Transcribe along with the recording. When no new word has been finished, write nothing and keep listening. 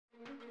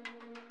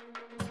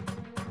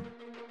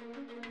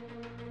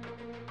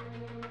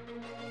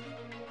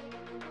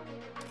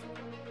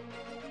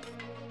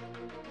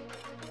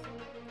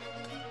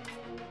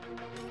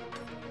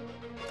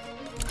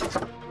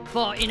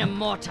For in a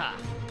mortar.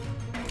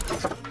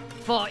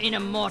 For in a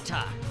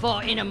mortar.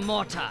 For in a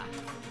mortar.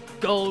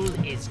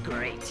 Gold is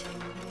great.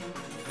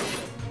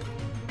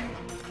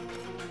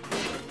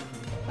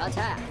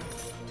 Attack.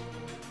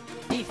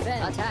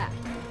 Defend. Attack.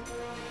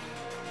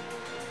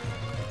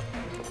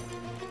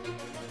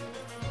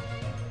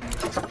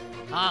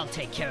 I'll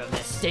take care of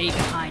this. Stay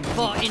behind.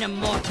 For in a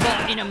mortar.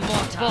 For in a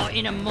mortar. For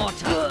in a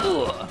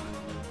mortar.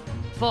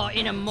 For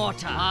in a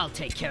mortar. I'll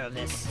take care of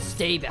this.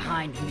 Stay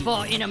behind me.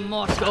 For in a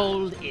mortar.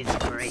 Gold is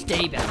great.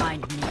 Stay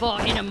behind me.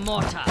 For in a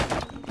mortar.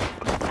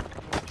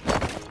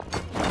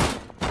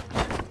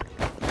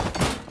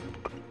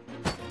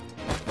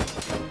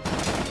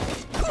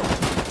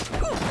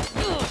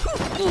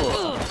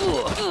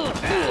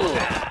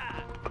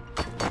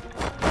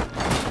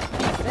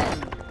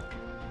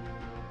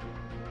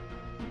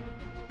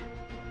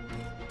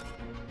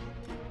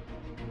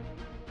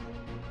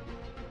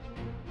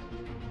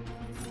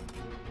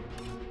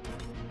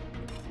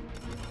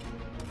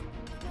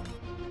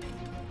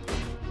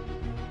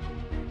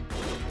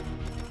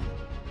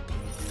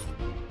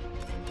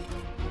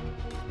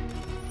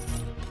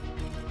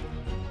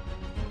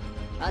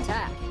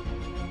 Attack.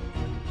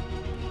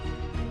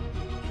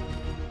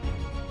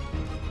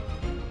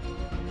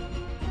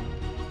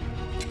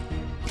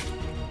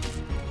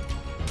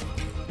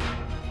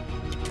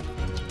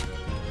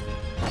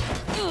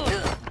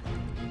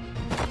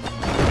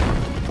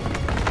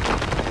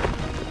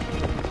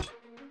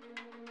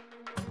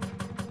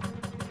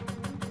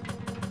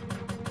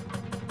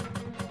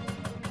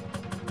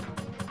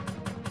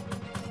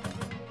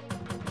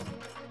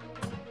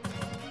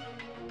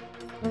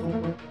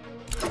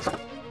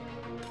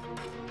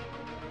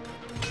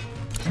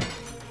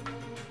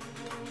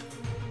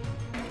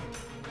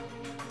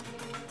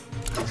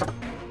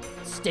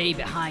 Stay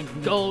behind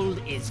me.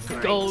 Gold is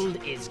great.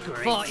 Gold is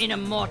great. For in a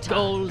mortar.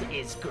 Gold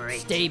is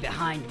great. Stay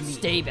behind me.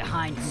 Stay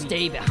behind me.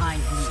 Stay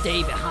behind me.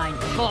 Stay behind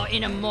me. For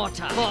in a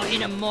mortar. For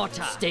in a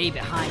mortar. Stay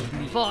behind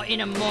me. For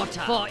in a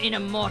mortar. For in a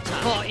mortar.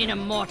 For in a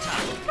mortar.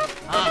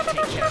 I'll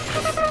take care of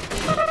this.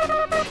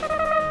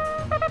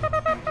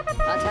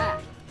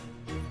 Attack.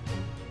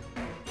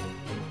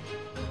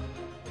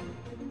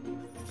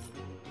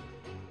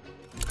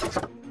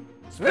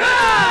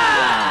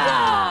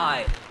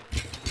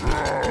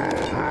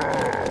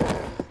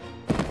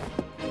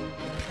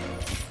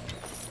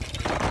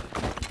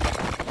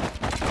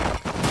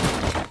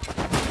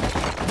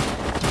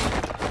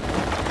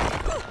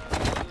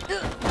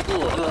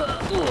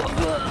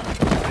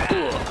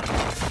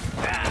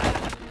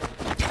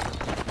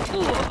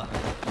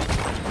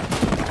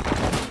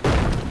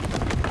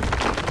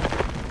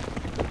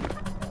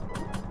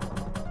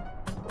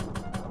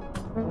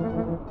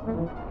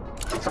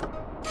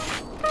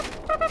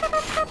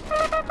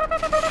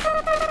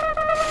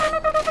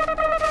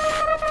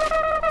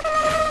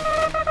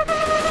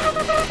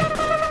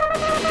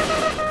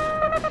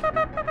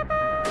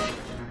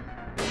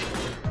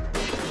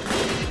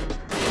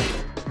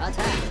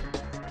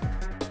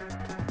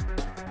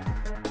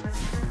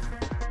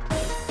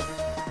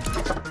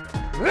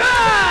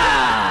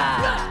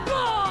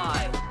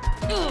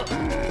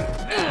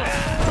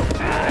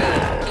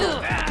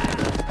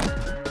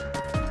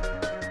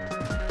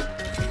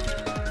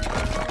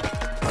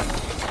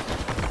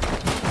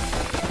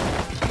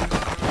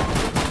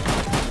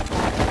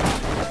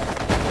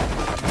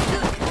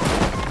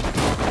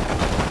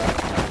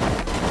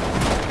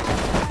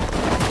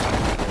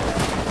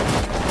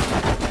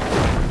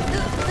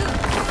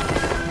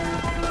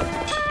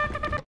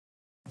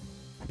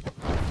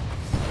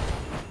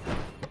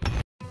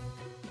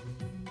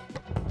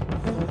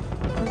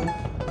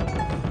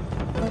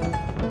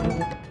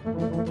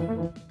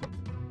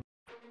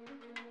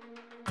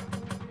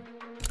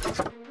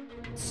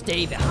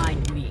 Stay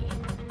behind me.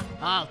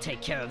 I'll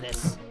take care of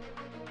this.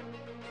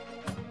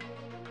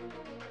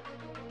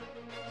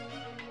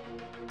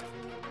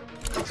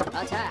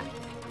 Attack.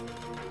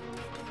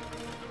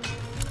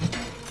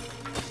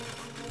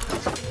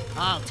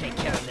 I'll take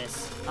care of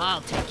this.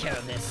 I'll take care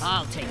of this.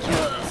 I'll take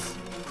care of this.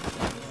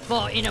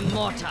 For in a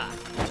mortar.